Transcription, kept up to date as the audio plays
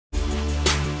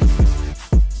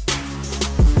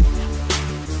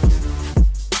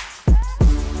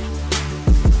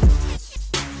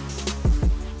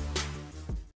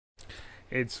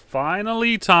It's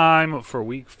finally time for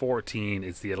Week 14.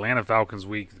 It's the Atlanta Falcons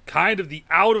week, kind of the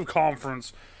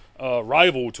out-of-conference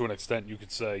rival to an extent, you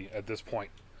could say, at this point.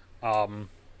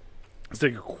 Let's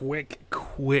take a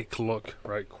quick look,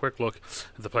 right? Quick look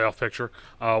at the playoff picture.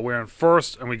 We're in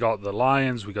first, and we got the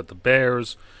Lions, we got the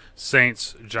Bears,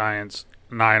 Saints, Giants,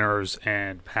 Niners,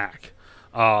 and Pack.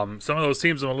 Some of those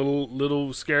teams I'm a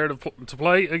little scared to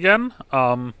play again.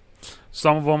 Some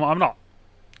of them I'm not.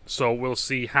 So we'll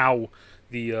see how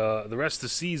the rest of the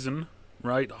season,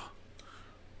 right,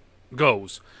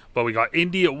 goes. But we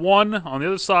Indy at 1 on the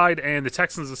other side, and the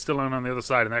Texans are still in on the other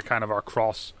side, and they're kind of our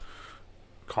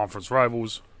cross-conference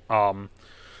rivals.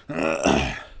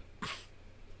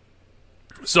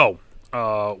 So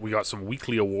we got some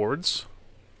weekly awards.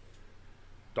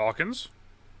 Dawkins.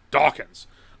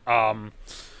 2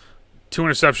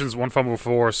 interceptions, 1 fumble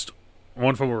forced,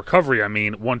 1 fumble recovery,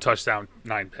 1 touchdown,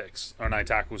 9 picks. Or 9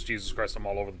 tackles. Jesus Christ, I'm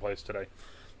all over the place today.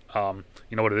 You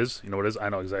know what it is? I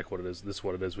know exactly what it is. This is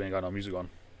what it is. We ain't got no music on.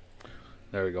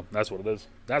 There we go. That's what it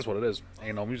is.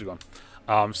 Ain't no music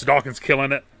on. So Dawkins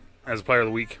killing it as a player of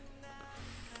the week.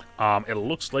 It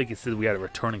looks like it said we had a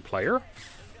returning player.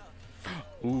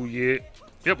 Ooh, yeah.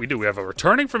 Yep, we do. We have a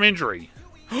returning from injury.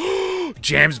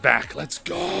 Jam's back. Let's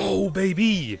go,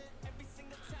 baby.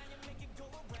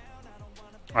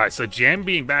 Alright, so Jam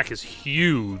being back is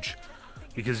huge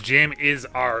because Jam is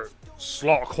our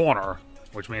slot corner,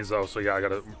 which means also, yeah, I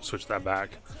gotta switch that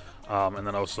back. And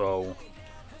then also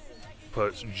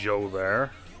put Joe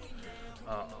there.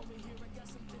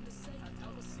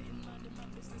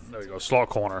 There we go, slot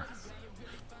corner.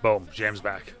 Boom, Jam's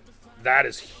back. That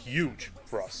is huge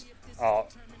for us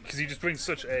because he just brings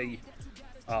such a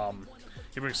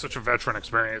veteran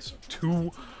experience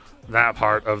to that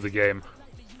part of the game.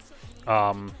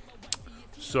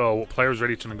 So players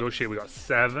ready to negotiate. We got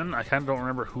 7. I kind of don't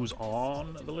remember who's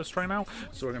on the list right now,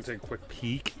 so we're gonna take a quick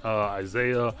peek.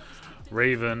 Isaiah,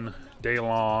 Raven,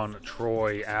 Daylon,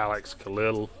 Troy, Alex,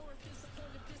 Khalil.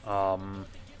 Out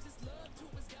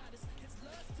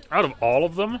of all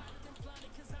of them,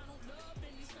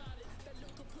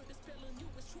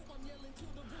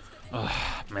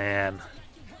 man.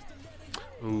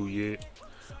 Ooh, yeah.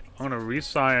 I'm gonna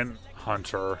re-sign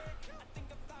Hunter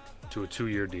to a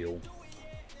 2-year deal.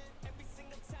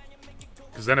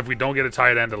 Because then if we don't get a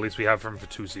tight end, at least we have him for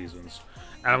 2 seasons.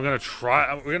 And we're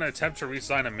gonna attempt to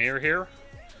re-sign Amir here,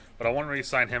 but I want to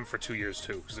re-sign him for 2 years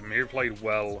too, because Amir played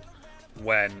well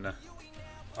when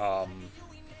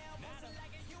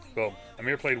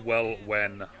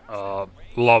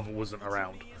Love wasn't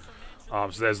around. So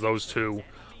there's those 2.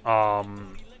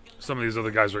 Some of these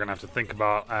other guys we're going to have to think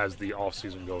about as the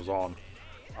offseason goes on.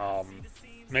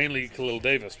 Mainly Khalil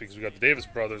Davis, because we got the Davis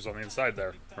brothers on the inside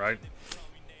there, right?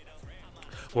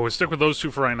 Well, we'll stick with those 2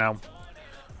 for right now.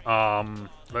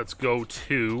 Let's go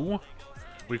to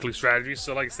weekly strategies.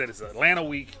 So like I said, it's Atlanta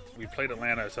week. We've played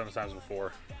Atlanta a ton of times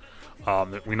before.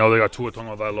 We know they got Tua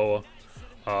Tagovailoa,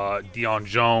 Deion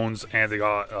Jones, and they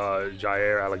got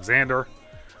Jair Alexander,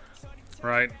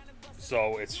 right?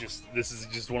 So this is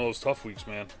just one of those tough weeks,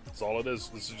 man. That's all it is.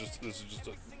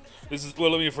 Well,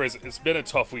 let me rephrase it. It's been a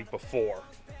tough week before,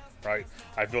 right?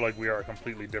 I feel like we are a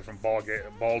completely different ball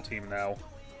team now.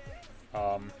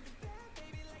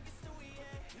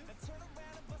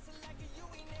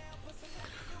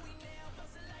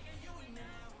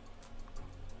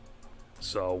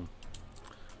 So,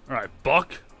 all right,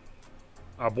 Buck,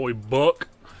 our boy Buck,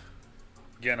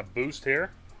 getting a boost here.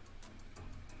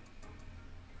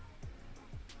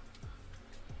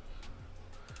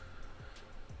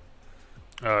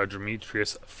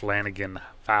 Demetrius Flanagan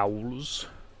Fowles.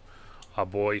 Our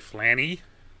boy Flanny.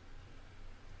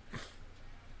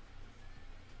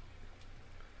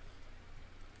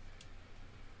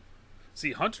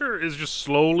 See, Hunter is just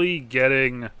slowly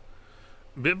getting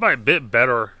bit by bit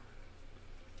better.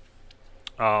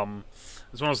 It's one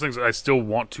of those things that I still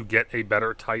want to get a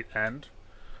better tight end.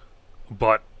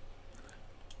 But,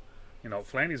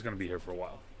 Flanny's going to be here for a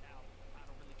while.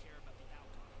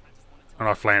 Oh,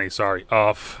 not Flanny, sorry.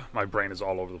 My brain is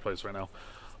all over the place right now.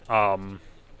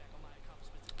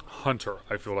 Hunter,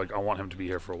 I feel like I want him to be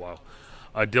here for a while.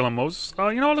 Dylan Moses,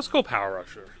 let's go Power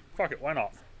Rusher. Fuck it, why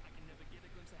not?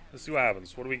 Let's see what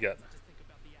happens. What do we get?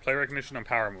 Play recognition and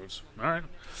power moves. Alright.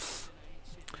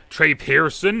 Trey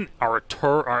Pearson, our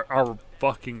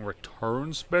fucking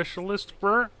return specialist,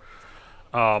 bro.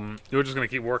 You're just gonna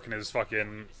keep working his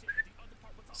fucking...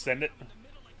 Send it.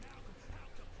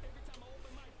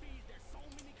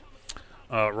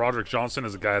 Roderick Johnson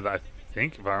is a guy that I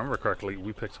think, if I remember correctly,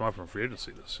 we picked him up from free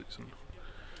agency this season.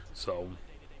 So,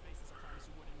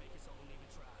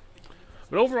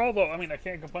 But overall, though, I mean, I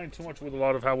can't complain too much with a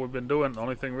lot of how we've been doing. The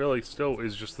only thing really still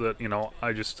is just that, you know,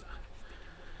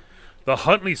 the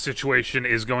Huntley situation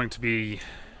is going to be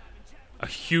a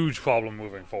huge problem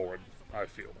moving forward, I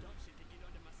feel.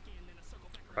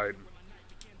 Right?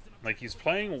 Like, he's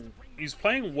playing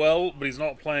well, but he's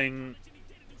not playing...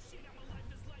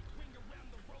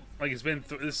 Like,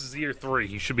 this is year 3.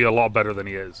 He should be a lot better than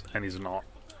he is, and he's not.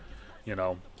 You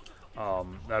know?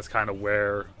 That's kind of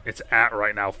where it's at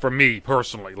right now for me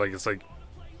personally. Like, it's like,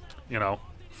 you know,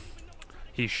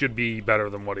 he should be better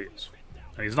than what he is,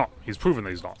 and he's not. He's proven that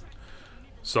he's not.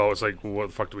 So it's like, well, what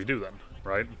the fuck do we do then,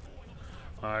 right?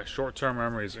 Short-term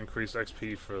memories, increased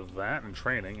XP for that and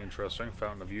training. Interesting.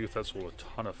 Fountain of Youth. That's a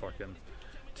ton of fucking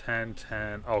 10.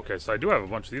 Okay, so I do have a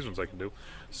bunch of these ones I can do.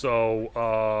 So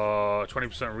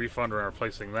 20% refund or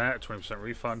replacing that. 20%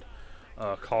 refund.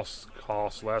 Cost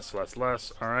less.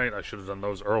 Alright, I should have done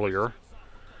those earlier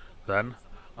then,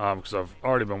 because I've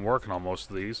already been working on most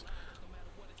of these.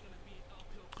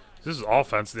 This is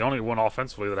offense. The only one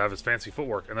offensively that I have is fancy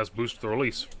footwork, and that's boost the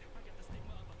release.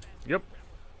 Yep.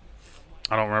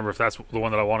 I don't remember if that's the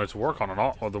one that I wanted to work on or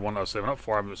not, or the one I was saving up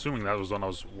for. I'm assuming that was the one I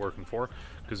was working for,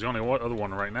 because the only other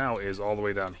one right now is all the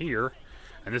way down here,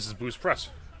 and this is boost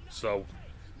press. So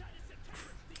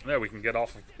yeah, we can get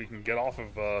off of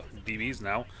DBs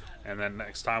now, and then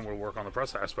next time we'll work on the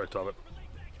press aspect of it.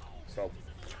 So,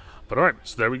 but all right,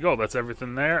 so there we go. That's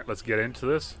everything there. Let's get into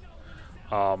this.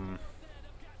 Like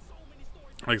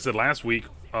I said last week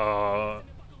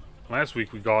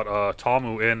we got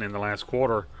Tamu in the last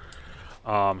quarter.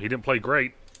 He didn't play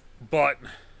great, but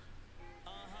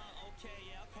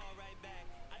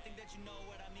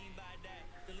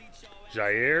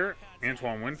Jair,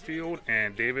 Antoine Winfield,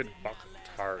 and David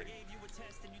Bakhtari.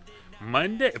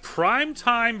 Monday,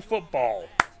 primetime football.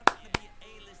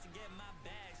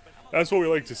 That's what we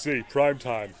like to see.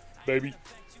 Primetime, baby.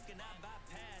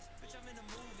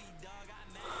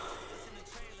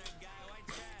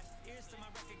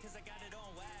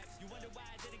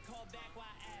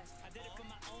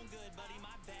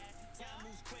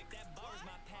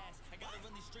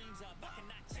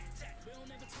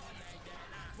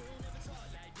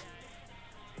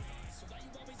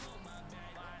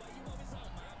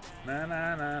 Na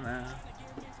na na na.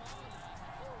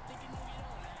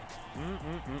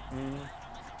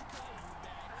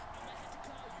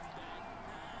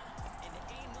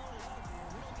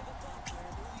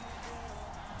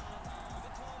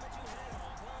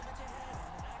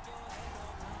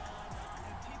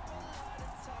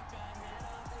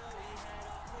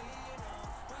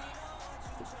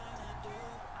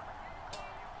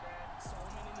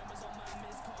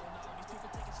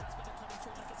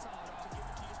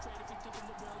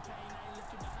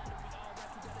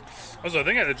 Also, I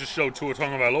think I just showed Tua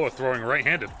Tagovailoa throwing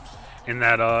right-handed in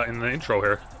that in the intro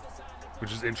here,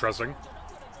 which is interesting.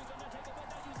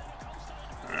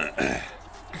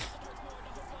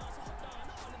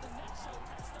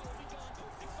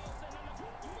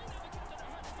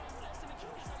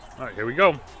 All right, here we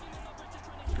go.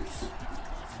 It's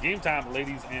game time,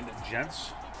 ladies and gents.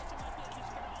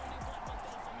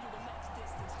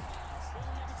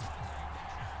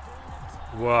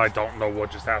 Well, I don't know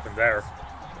what just happened there.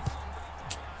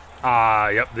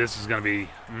 Yep, this is going to be,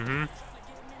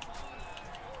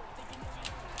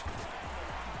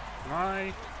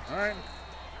 Alright.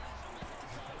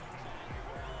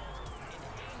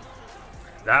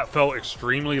 That felt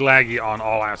extremely laggy on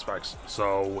all aspects.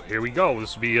 So, here we go.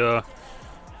 This will be,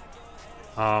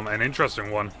 an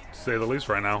interesting one, to say the least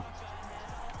right now.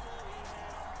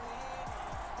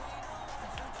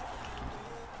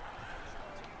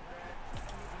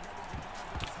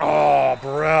 Oh,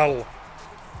 Burrell.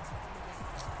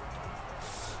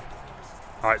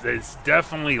 Alright, it's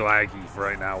definitely laggy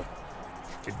right now.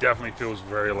 It definitely feels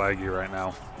very laggy right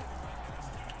now.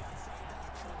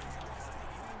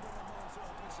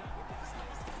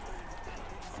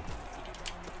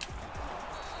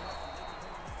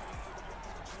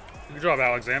 Good job,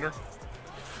 Alexander.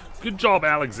 Good job,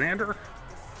 Alexander.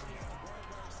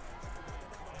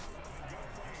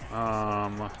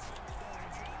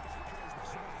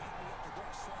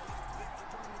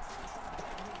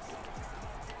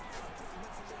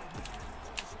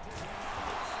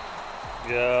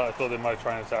 Yeah, I thought they might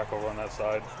try and attack over on that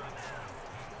side.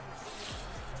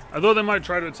 I thought they might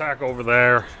try to attack over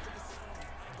there.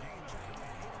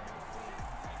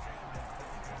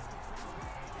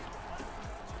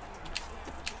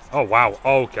 Oh, wow.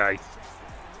 Okay.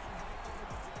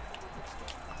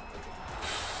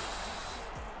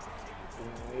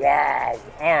 Wow.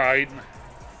 All right.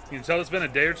 You can tell it's been a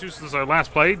day or two since I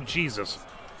last played? Jesus.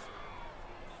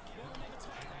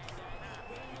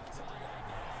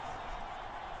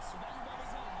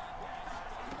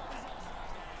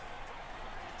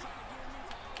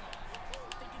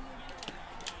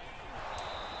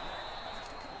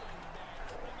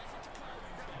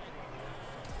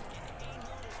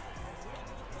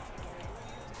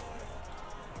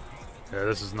 Yeah,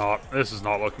 this is not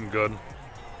looking good.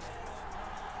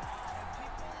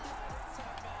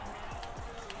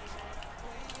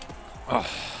 Ugh.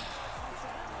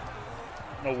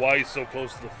 I don't know why he's so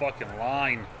close to the fucking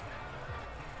line.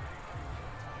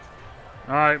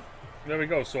 Alright, there we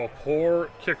go. So a poor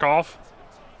kickoff.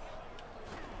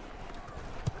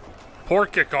 Poor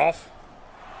kickoff.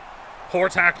 Poor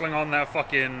tackling on that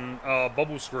fucking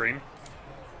bubble screen.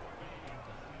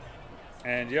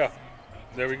 And yeah,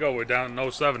 there we go. We're down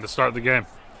 0-7 to start the game.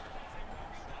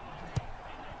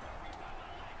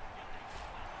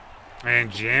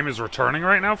 And Jam is returning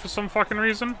right now for some fucking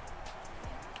reason.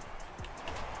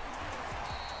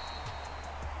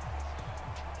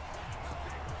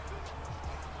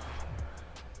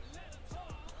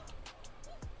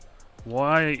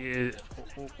 Why is...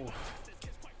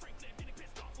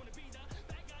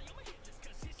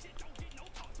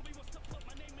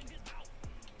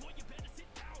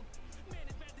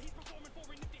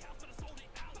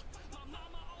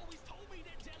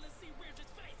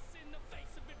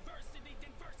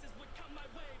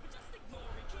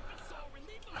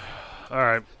 All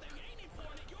right.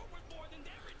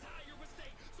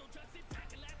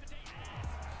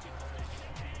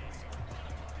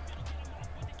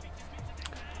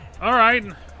 All right.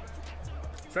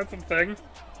 That's something.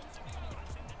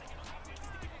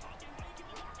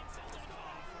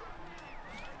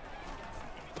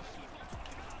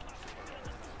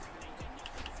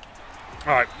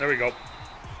 All right, there we go.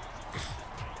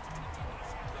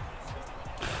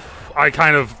 I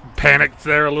kind of panicked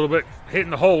there a little bit,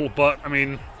 hitting the hole, but I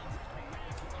mean,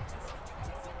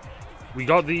 we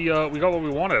got what we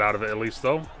wanted out of it at least,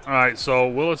 though. All right, so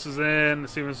Willis is in,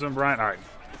 Stevenson, Bryant. All right.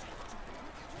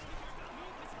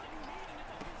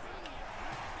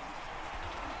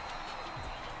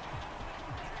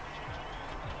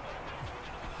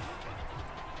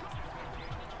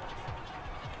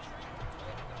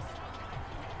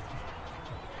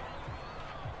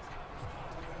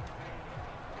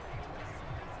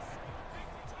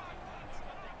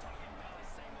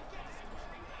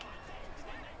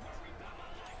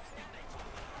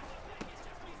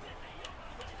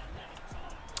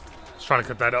 Trying to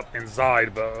cut that up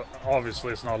inside, but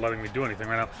obviously it's not letting me do anything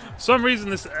right now. For some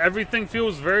reason, everything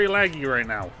feels very laggy right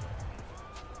now.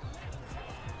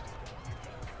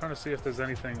 Trying to see if there's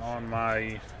anything on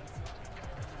my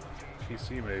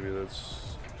PC maybe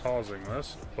that's causing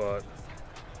this, but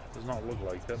does not look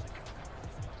like it.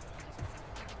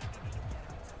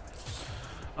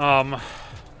 And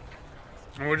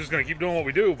we're just gonna keep doing what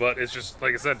we do, but it's just,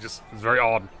 like I said, it's very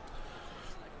odd.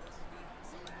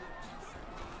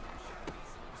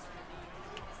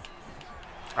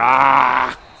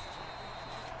 Ah!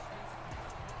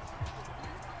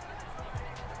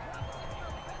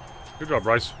 Good job,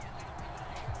 Bryce.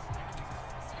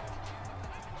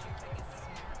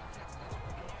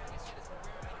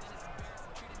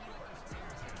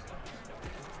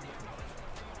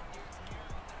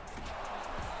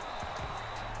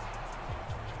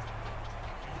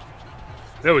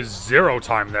 There was 0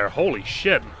 time there. Holy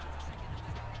shit.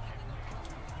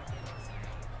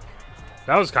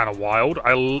 That was kind of wild.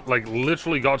 I like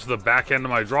literally got to the back end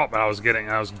of my drop and I was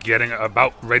getting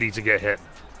about ready to get hit.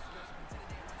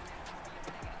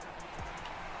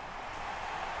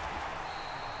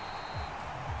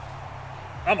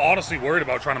 I'm honestly worried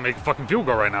about trying to make a fucking field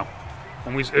goal right now.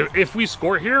 And if we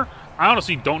score here, I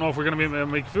honestly don't know if we're going to be able to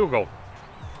make a field goal.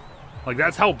 Like,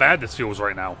 that's how bad this feels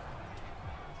right now.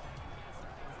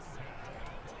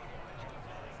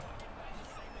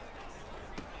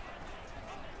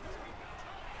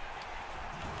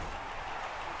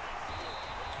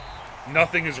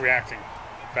 Nothing is reacting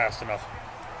fast enough.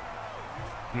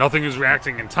 Nothing is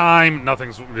reacting in time.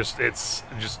 Nothing's it's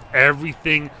just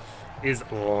everything is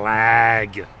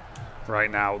lag right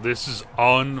now. This is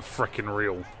unfrickin'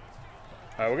 real. All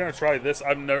right, we're gonna try this.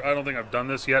 I don't think I've done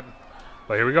this yet,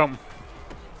 but here we go.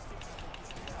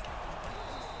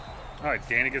 All right,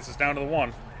 Danny gets us down to the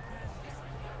 1.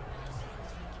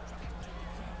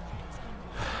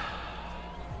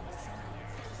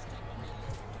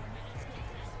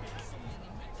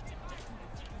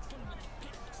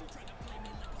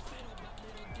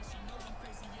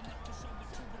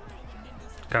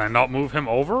 Can I not move him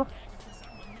over?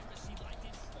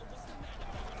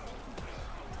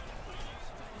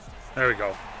 There we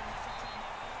go.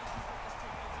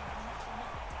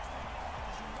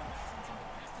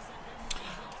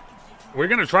 We're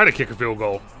going to try to kick a field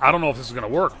goal. I don't know if this is going to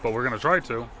work, but we're going to try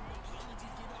to.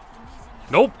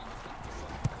 Nope.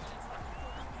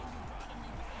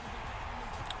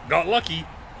 Got lucky.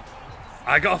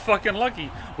 I got fucking lucky.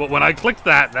 But when I clicked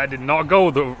that, that did not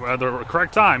go the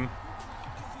correct time.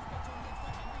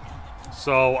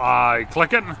 So I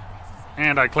click it,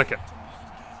 and I click it.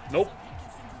 Nope.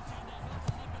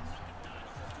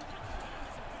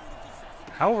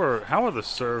 How are the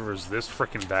servers this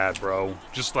freaking bad, bro?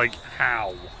 Just like,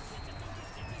 how?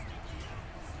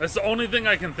 That's the only thing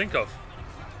I can think of.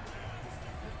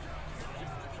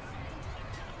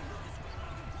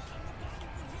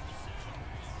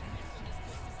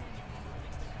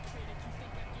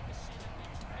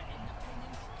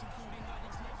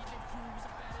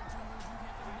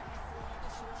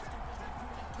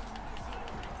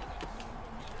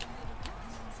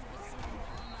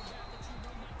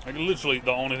 Like, literally,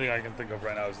 the only thing I can think of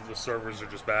right now is that the servers are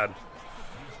just bad.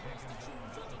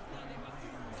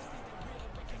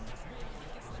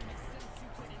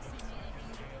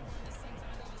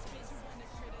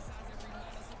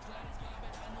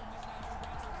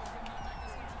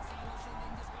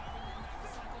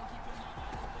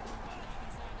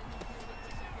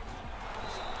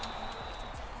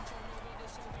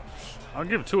 I'll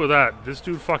give two of that. This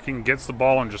dude fucking gets the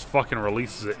ball and just fucking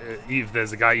releases it if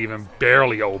there's a guy even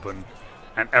barely open.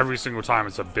 And every single time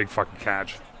it's a big fucking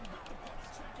catch.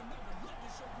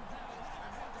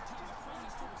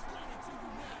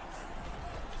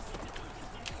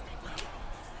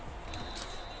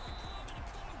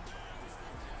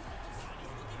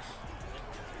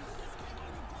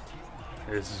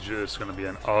 This is just gonna be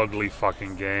an ugly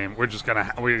fucking game. We're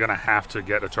gonna have to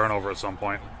get a turnover at some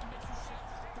point.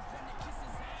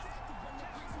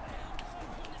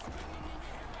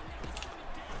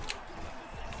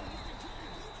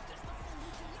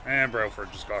 And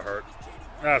Broford just got hurt.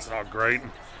 That's not great.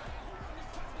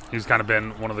 He's kind of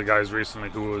been one of the guys recently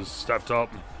who has stepped up.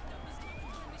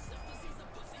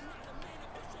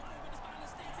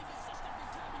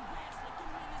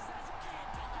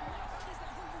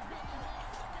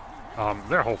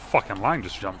 Their whole fucking line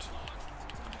just jumped.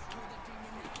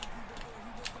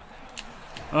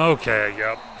 Okay,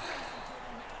 yep.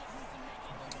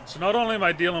 So not only am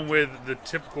I dealing with the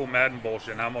typical Madden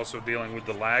bullshit, I'm also dealing with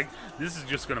the lag. This is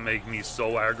just going to make me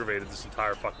so aggravated this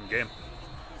entire fucking game.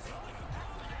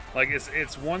 Like,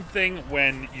 it's one thing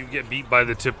when you get beat by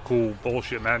the typical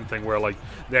bullshit Madden thing where, like,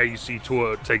 there you see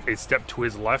Tua take a step to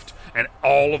his left and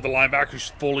all of the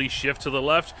linebackers fully shift to the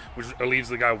left, which leaves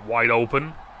the guy wide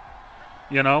open.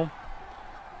 You know?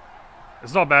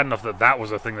 It's not bad enough that that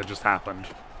was a thing that just happened.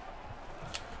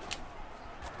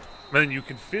 But then you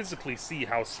can physically see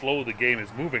how slow the game is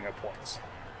moving at points.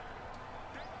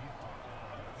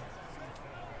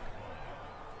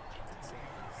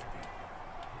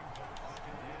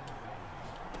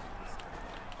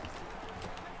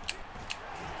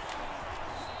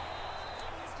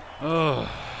 Ugh.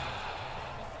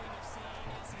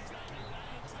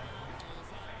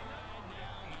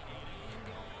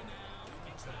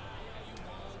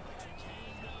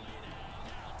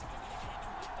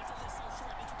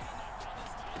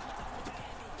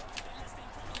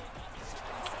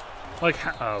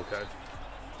 Like, oh, okay.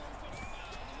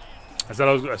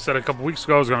 I said a couple weeks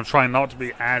ago I was going to try not to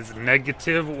be as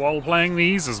negative while playing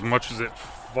these as much as it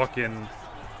fucking...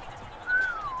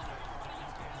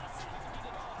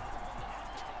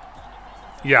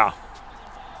 Yeah.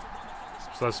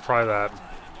 So let's try that.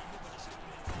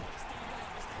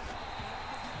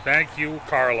 Thank you,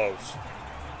 Carlos.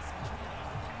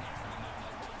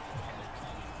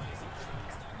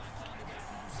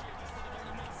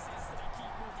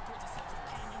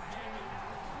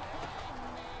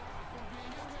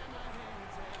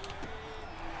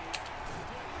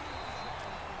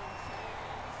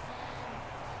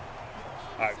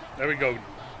 Alright, there we go.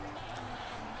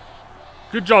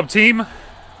 Good job, team.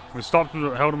 We stopped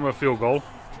and held him a field goal.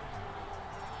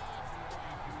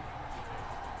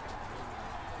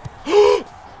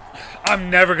 I'm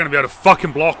never going to be able to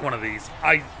fucking block one of these.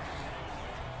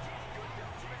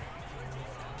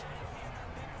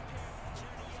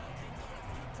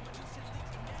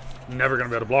 Never going to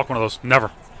be able to block one of those. Never.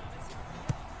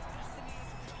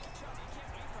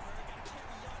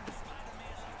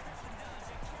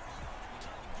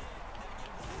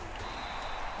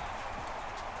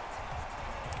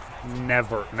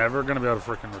 Never going to be able to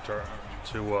freaking return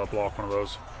to block one of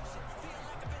those.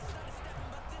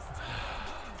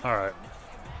 All right.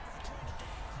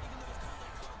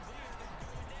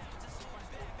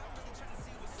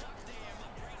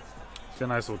 Get a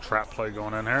nice little trap play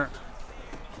going in here.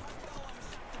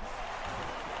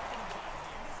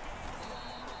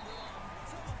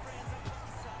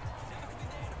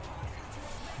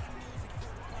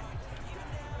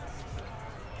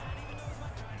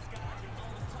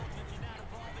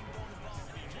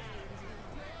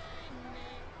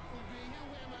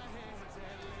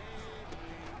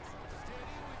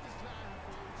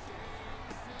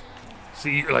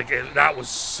 See, like, that was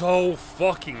so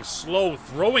fucking slow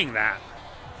throwing that.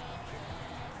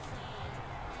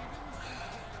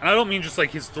 And I don't mean just, like,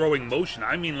 his throwing motion.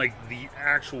 I mean, like, the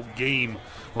actual game,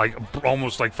 like,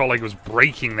 almost, like, felt like it was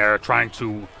breaking there, trying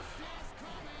to,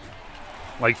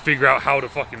 like, figure out how to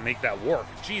fucking make that work.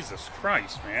 Jesus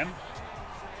Christ, man.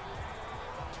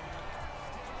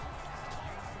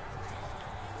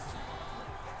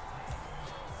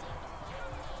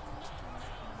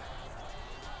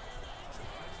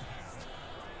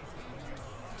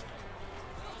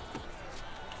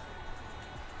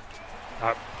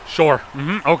 Sure.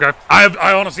 Okay.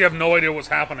 I honestly have no idea what's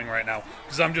happening right now.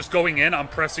 Because I'm just going in, I'm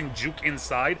pressing juke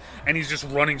inside, and he's just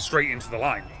running straight into the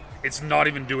line. It's not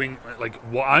even doing, like,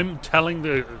 what I'm telling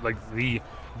the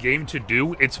game to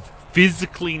do, it's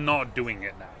physically not doing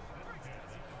it now.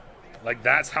 Like,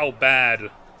 that's how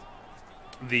bad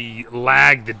the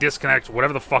lag, the disconnect,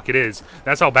 whatever the fuck it is,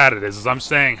 that's how bad it is I'm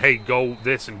saying, hey, go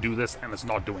this and do this, and it's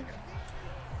not doing it.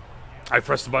 I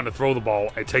press the button to throw the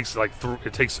ball. It takes like a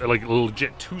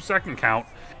legit 2-second count,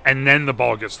 and then the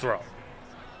ball gets thrown.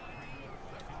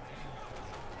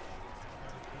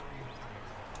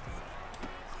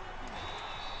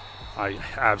 I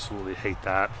absolutely hate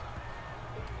that.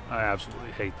 I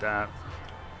absolutely hate that.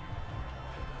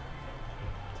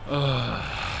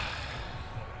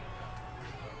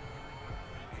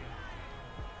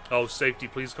 Oh, safety,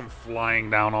 please come flying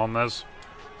down on this.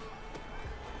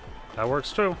 That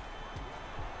works too.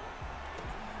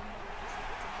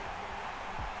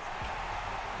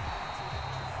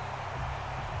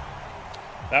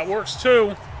 That works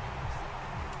too.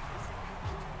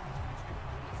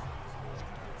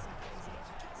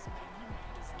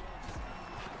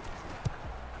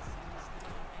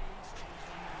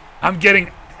 I'm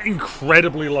getting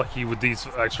incredibly lucky with these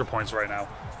extra points right now.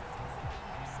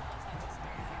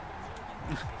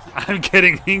 I'm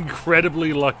getting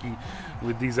incredibly lucky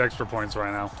with these extra points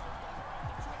right now.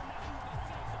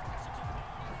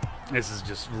 This is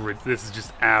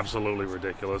just absolutely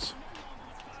ridiculous.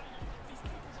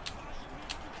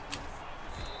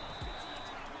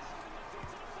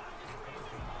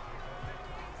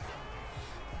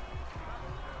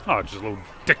 Oh, just a little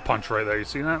dick punch right there. You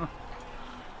see that?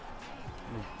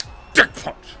 Dick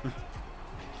punch!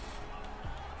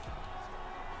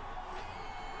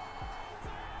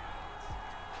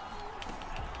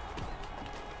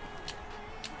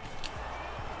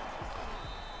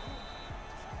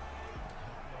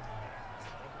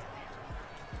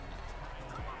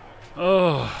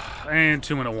 Oh, and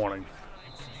 2-minute warning.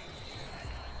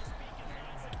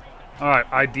 All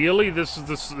right. Ideally, this is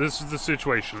the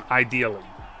situation. Ideally,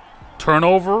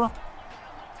 turnover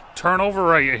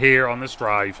right here on this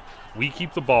drive. We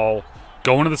keep the ball,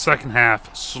 go into the second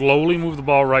half, slowly move the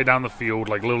ball right down the field,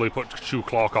 like literally put shoe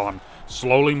clock on,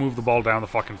 slowly move the ball down the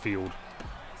fucking field.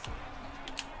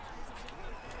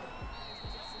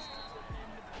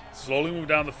 Slowly move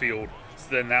down the field, so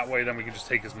then that way then we can just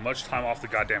take as much time off the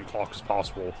goddamn clock as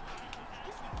possible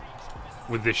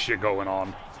with this shit going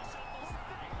on.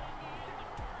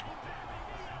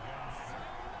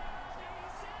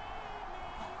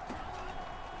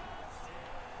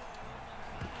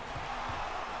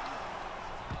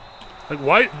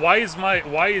 Like,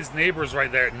 why is Neighbors right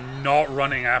there not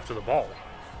running after the ball?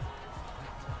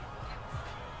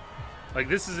 Like,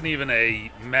 this isn't even a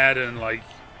Madden, like,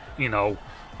 you know,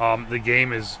 the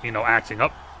game is, you know, acting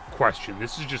up question.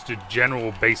 This is just a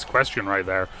general base question right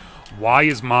there. Why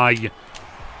is my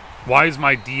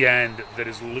D end that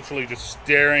is literally just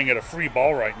staring at a free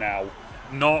ball right now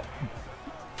not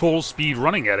full speed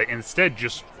running at it, instead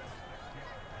just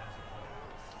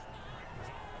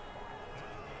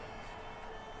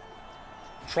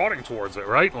trotting towards it,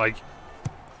 right? Like,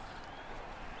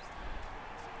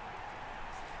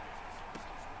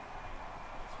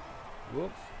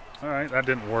 whoop. All right, that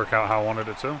didn't work out how I wanted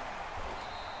it to.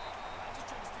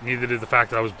 Neither did the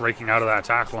fact that I was breaking out of that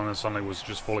tackle and then suddenly was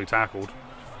just fully tackled.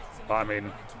 But I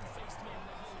mean,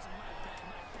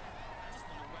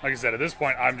 like I said, at this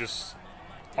point, I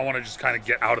want to just kind of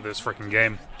get out of this freaking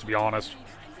game, to be honest.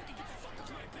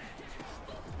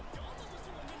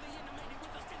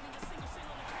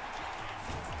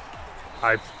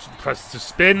 I pressed to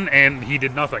spin, and he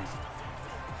did nothing.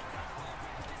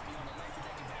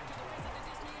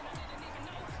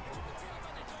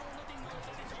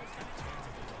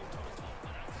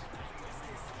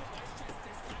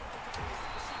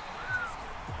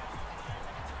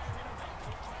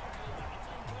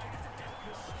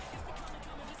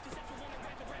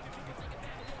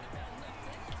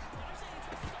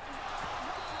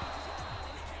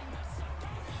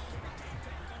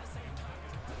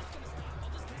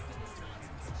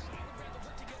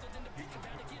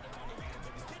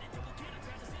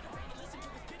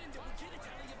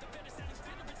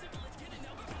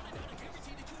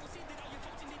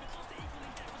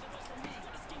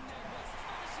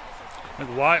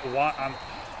 Like, why,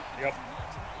 yep.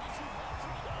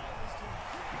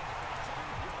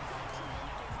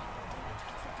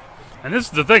 And this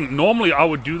is the thing. Normally, I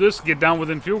would do this, get down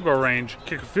within field goal range,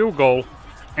 kick a field goal,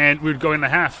 and we'd go in the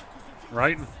half,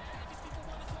 right?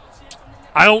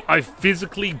 I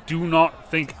physically do not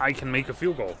think I can make a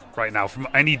field goal right now from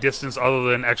any distance other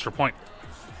than extra point.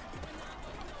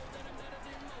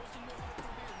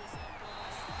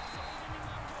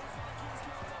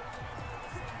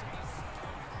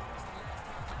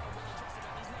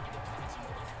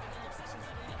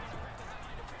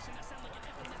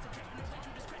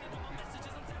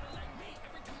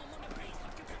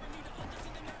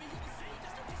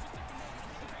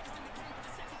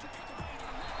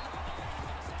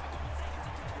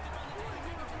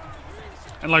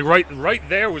 And like right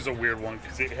there was a weird one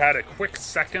because it had a quick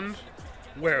second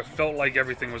where it felt like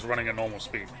everything was running at normal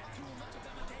speed.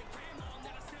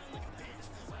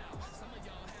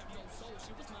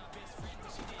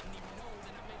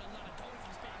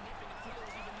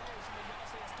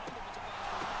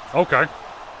 Okay.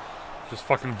 Just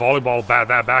fucking volleyball bat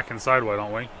that back inside, why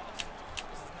don't we?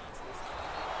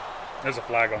 There's a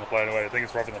flag on the play anyway. I think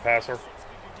it's roughing the passer.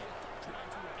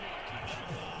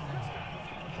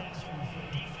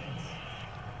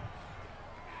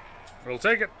 We'll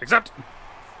take it. Accept.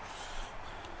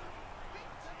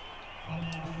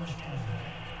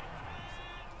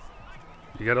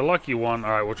 You get a lucky one.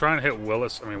 All right, we're trying to hit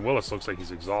Willis. I mean, Willis looks like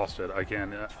he's exhausted.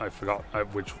 I forgot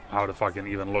how to fucking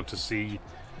even look to see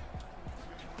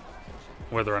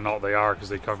whether or not they are because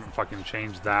they fucking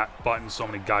changed that button so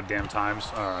many goddamn times.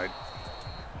 All right.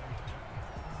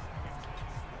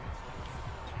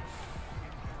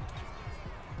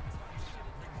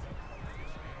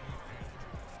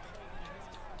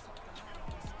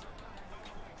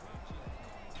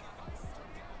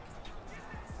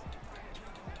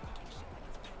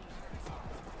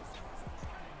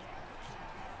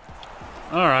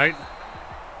 All right.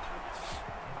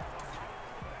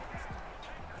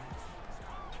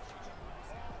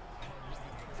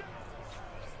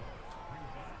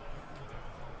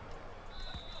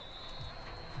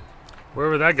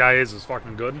 Wherever that guy is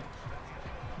fucking good. I'm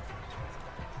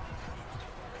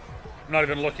not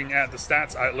even looking at the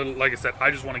stats. Like I said,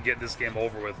 I just want to get this game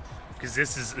over with because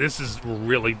this is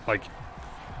really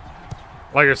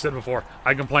like I said before,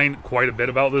 I complain quite a bit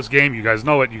about this game. You guys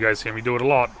know it. You guys hear me do it a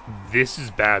lot. This is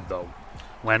bad, though.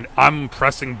 When I'm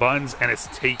pressing buttons and it's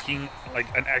taking, like,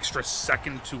 an extra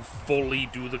second to fully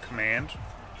do the command.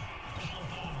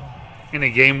 In a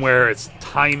game where its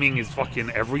timing is fucking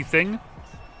everything.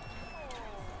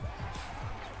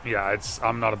 Yeah,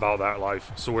 I'm not about that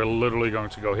life. So we're literally going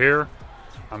to go here.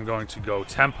 I'm going to go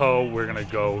tempo. We're going to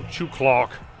go chew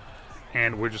clock.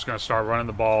 And we're just going to start running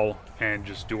the ball and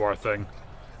just do our thing.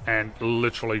 And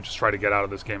literally just try to get out of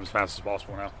this game as fast as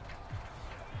possible now.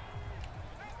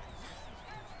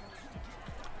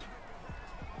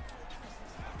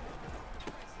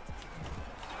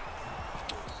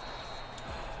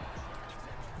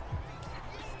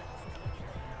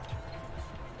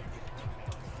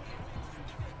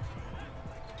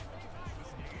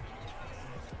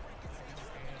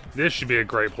 This should be a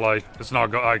great play. It's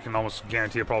not. I can almost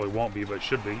guarantee it probably won't be, but it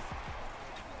should be.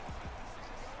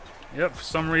 Yep, for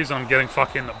some reason I'm getting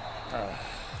fucking...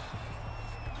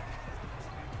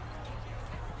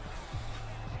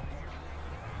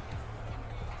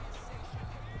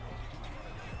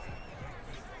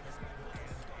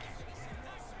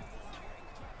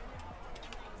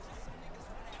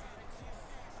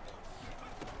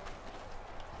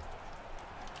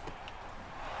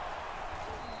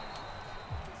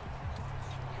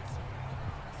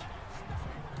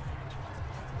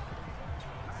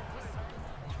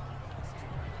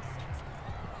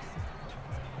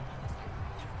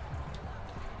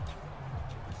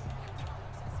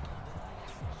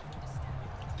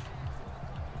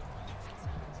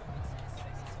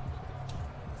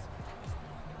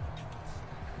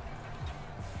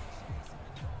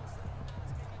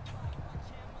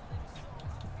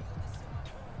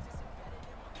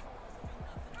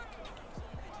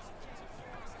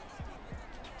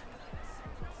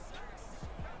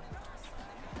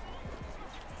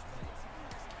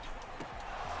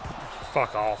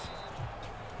 Fuck off.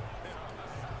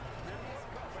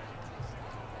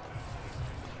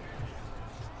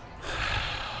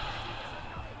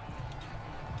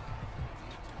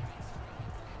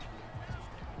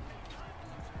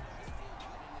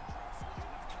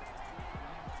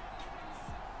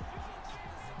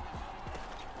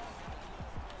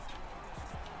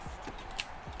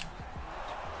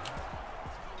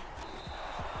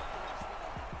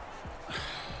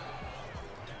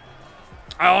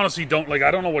 I honestly don't, like, I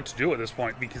don't know what to do at this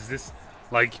point, because this,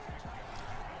 like,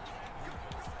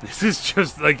 this is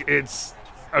just, like, it's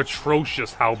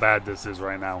atrocious how bad this is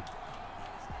right now.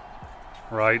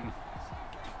 Right?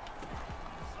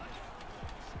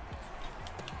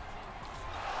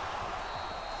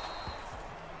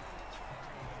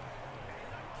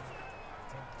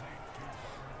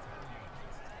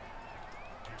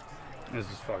 This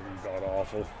is fucking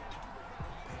god-awful.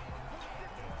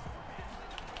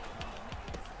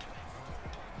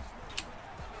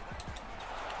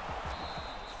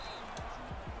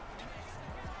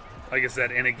 Like I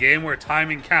said, in a game where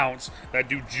timing counts, that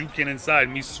dude juking inside,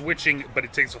 me switching, but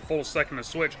it takes a full second to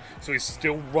switch, so he's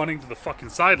still running to the fucking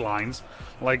sidelines.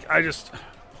 Like, I just...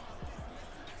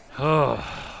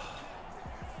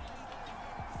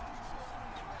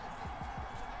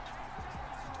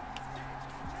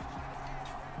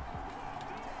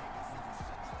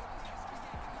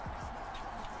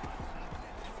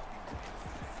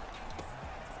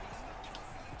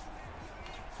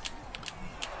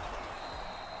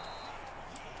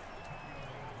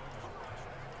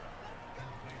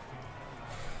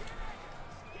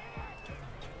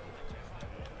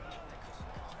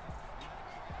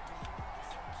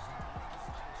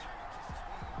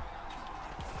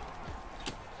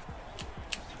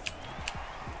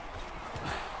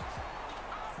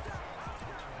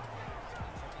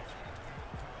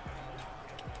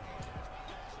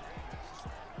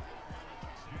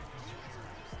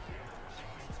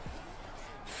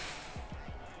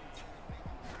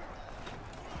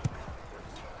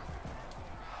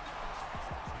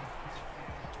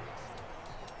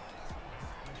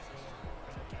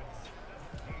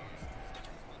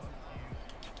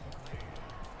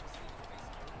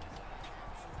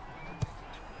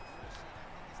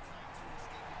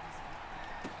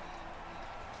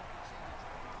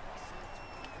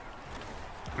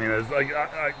 I mean, it's like,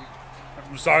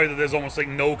 I'm sorry that there's almost like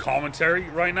no commentary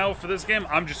right now for this game.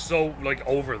 I'm just so like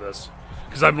over this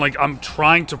because I'm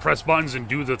trying to press buttons and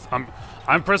do the.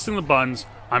 I'm pressing the buttons.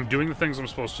 I'm doing the things I'm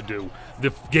supposed to do.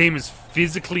 The game is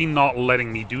physically not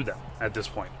letting me do that at this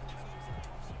point.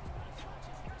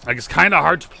 Like, it's kind of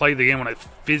hard to play the game when it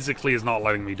physically is not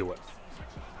letting me do it.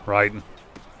 Right?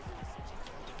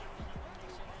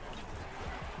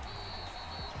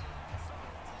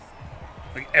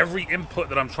 Like, every input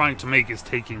that I'm trying to make is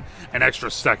taking an extra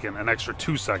second, an extra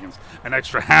 2 seconds, an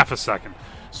extra half a second.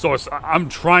 So I'm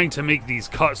trying to make these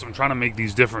cuts. I'm trying to make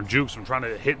these different jukes. I'm trying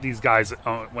to hit these guys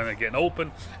when they're getting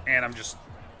open. And I'm just...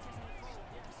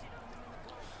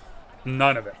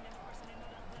 none of it.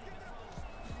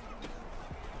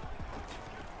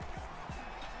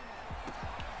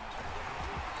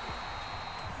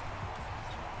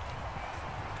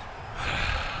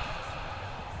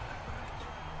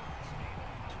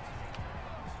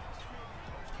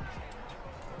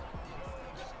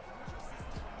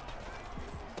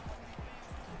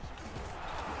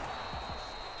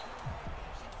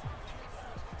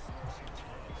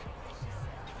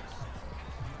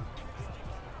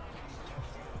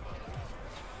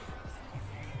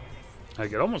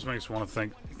 Like, it almost makes me want to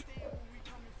think,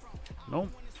 nope,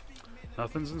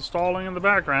 nothing's installing in the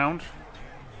background.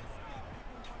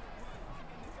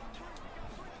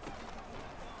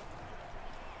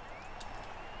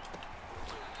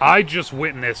 I just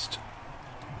witnessed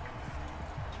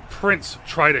Prince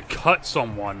try to cut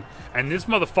someone, and this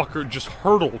motherfucker just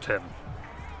hurdled him.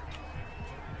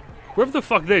 Whoever the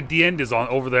fuck that D end is on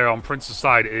over there on Prince's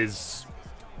side is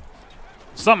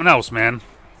something else, man.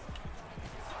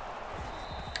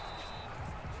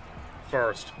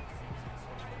 First.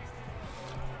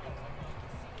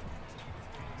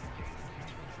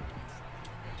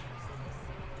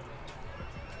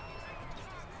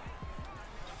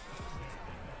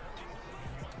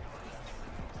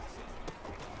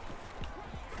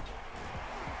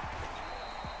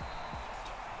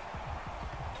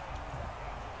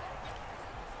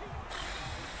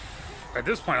 At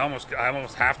this point, I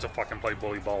almost have to fucking play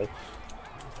bully ball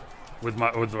with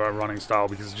my running style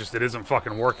because it isn't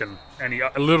fucking working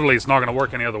literally it's not going to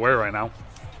work any other way right now.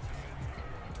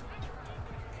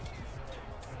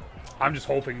 I'm just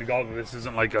hoping to God that this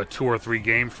isn't like a 2 or 3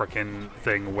 game freaking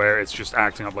thing where it's just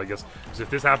acting up like this. Because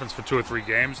if this happens for 2 or 3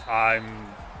 games,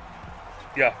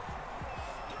 yeah.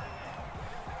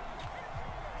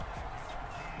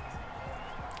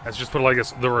 Let's just put it like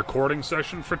this. The recording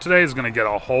session for today is going to get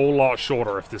a whole lot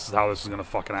shorter if this is how this is going to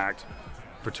fucking act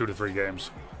for 2 to 3 games.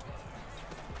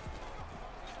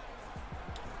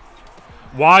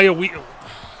 Why are we...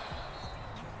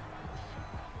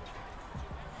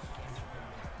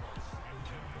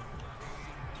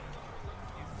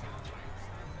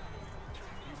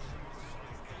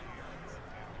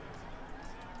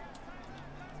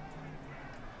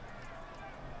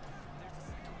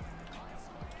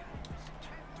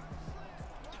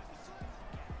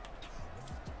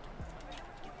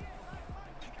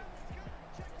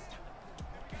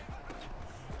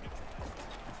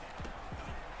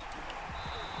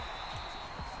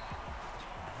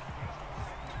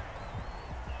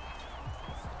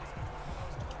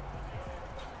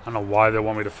 I don't know why they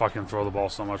want me to fucking throw the ball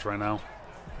so much right now.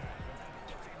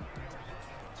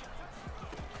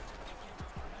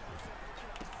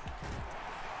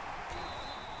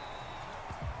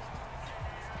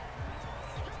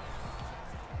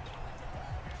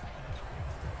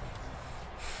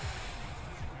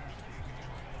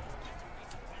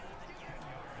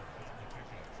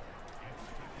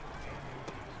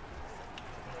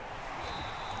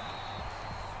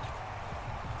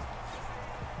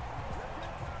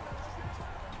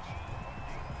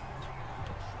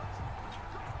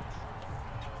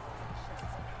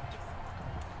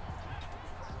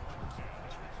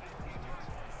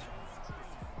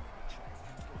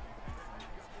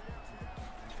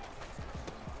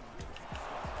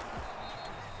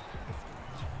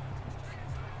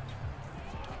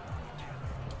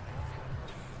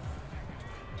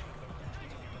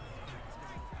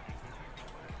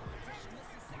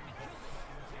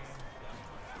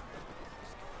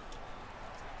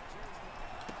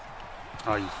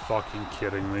 Are you fucking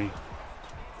kidding me?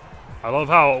 I love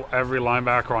how every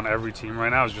linebacker on every team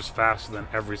right now is just faster than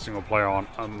every single player on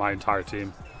my entire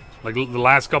team. Like the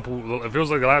last couple, it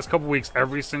feels like the last couple weeks,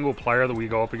 every single player that we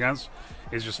go up against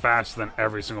is just faster than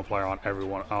every single player on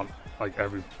everyone, like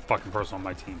every fucking person on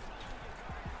my team.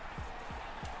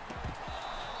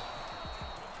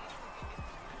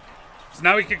 So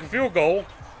now we kick a field goal,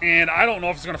 and I don't know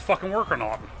if it's gonna fucking work or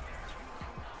not.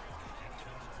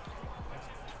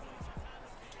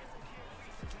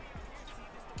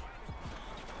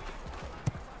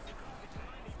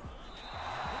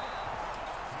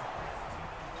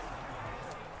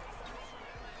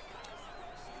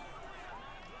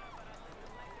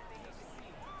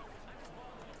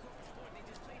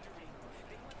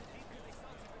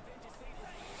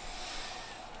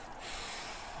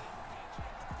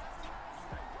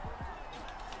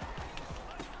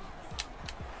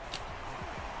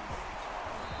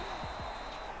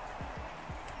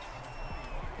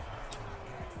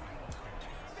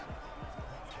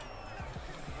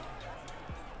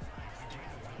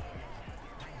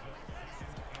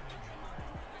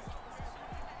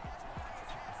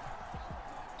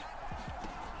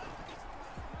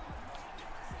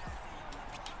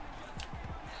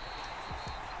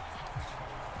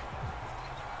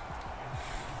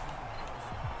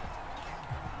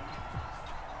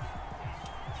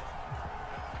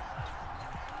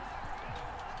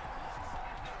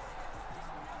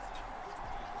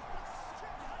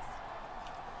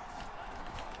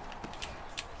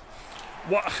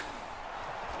 What?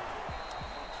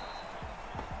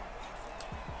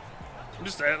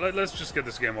 Let's just get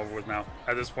this game over with now.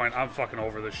 At this point, I'm fucking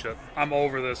over this shit. I'm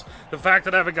over this. The fact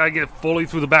that I have a guy get fully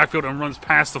through the backfield and runs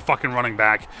past the fucking running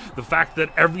back. The fact that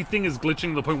everything is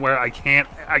glitching to the point where I can't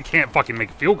fucking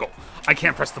make a field goal. I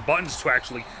can't press the buttons to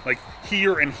actually, like,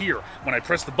 here and here. When I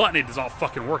press the button, it is all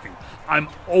fucking working. I'm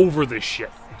over this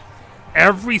shit.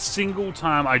 Every single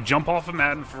time I jump off of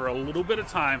Madden for a little bit of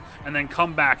time and then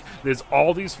come back, there's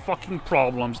all these fucking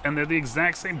problems, and they're the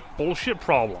exact same bullshit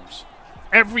problems.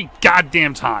 Every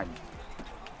goddamn time.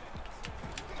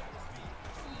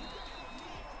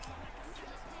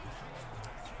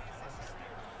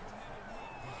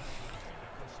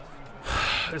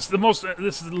 This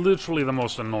is literally the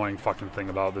most annoying fucking thing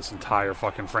about this entire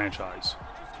fucking franchise.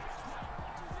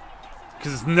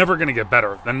 Because it's never going to get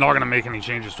better. They're not going to make any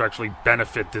changes to actually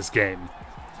benefit this game.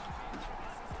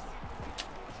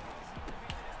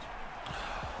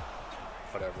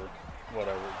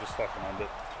 Whatever. Just fucking end it.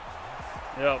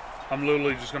 Yep. I'm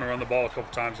literally just going to run the ball a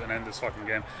couple times and end this fucking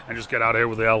game. And just get out of here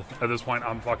with the L. At this point,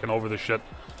 I'm fucking over this shit.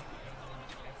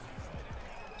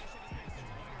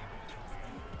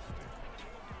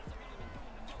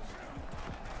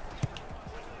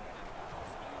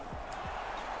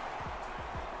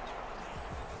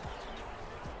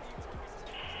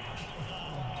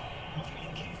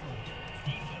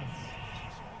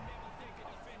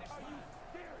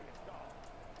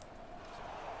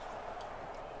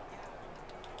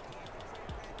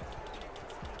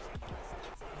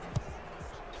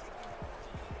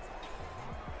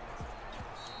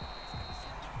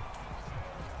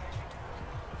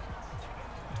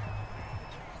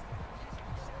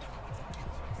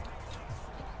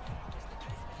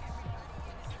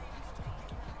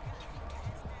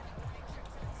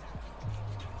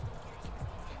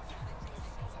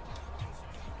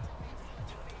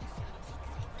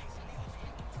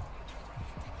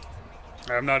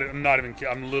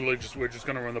 I'm literally just, we're just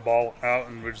going to run the ball out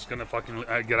and we're just going to fucking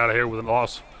get out of here with a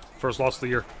loss. First loss of the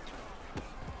year.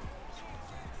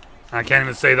 I can't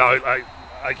even say that.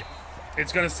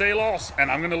 It's going to say loss,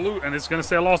 and I'm going to lose, and it's going to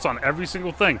say a loss on every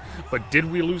single thing. But did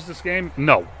we lose this game?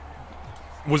 No.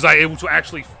 Was I able to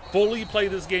actually fully play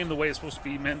this game the way it's supposed to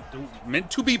be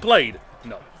meant to be played?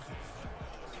 No.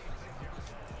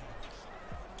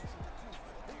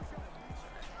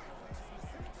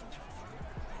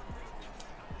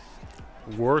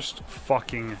 Worst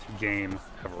fucking game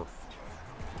ever.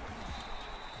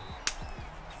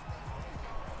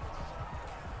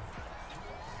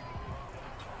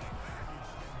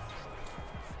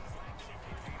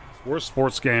 Worst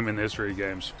sports game in the history of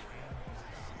games.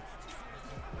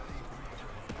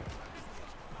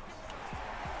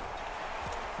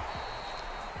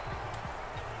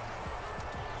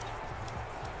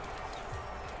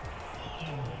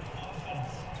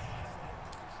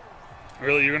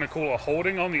 Really, you're going to call a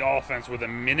holding on the offense with a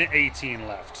minute 18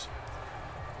 left.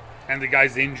 And the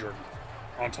guy's injured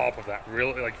on top of that.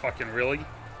 Really? Like, fucking really?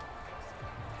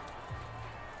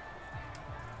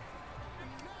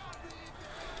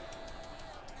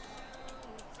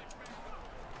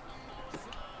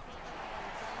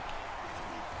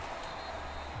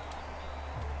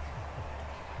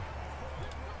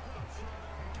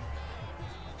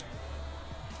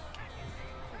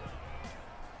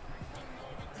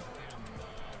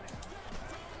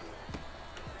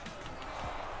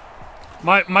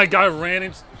 My guy ran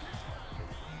into...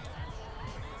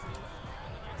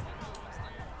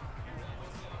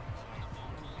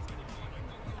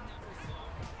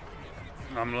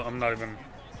 I'm not even...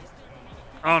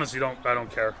 Honestly, I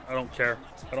don't care. I don't care.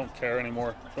 I don't care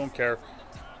anymore. Don't care.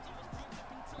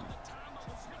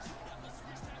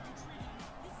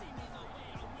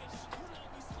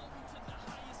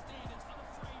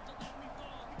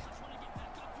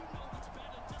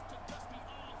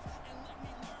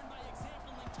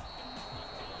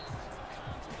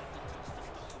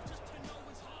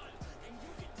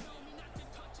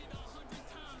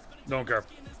 Don't care.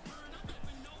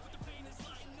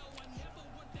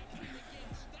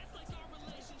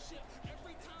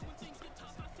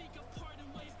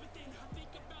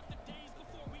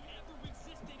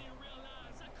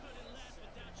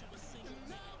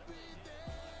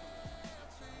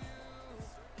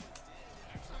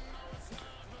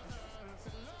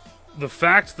 The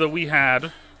fact that we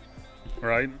had,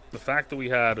 right? The fact that we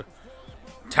had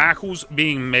tackles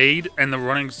being made and the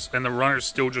runners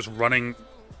still just running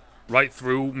right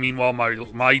through. Meanwhile,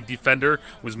 my defender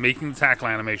was making the tackle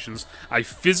animations. I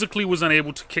physically was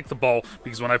unable to kick the ball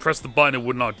because when I pressed the button, it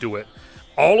would not do it.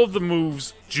 All of the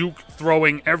moves, juke,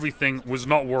 throwing, everything was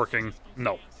not working.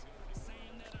 No.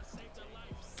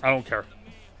 I don't care.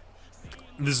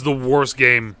 This is the worst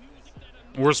game,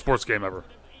 worst sports game ever.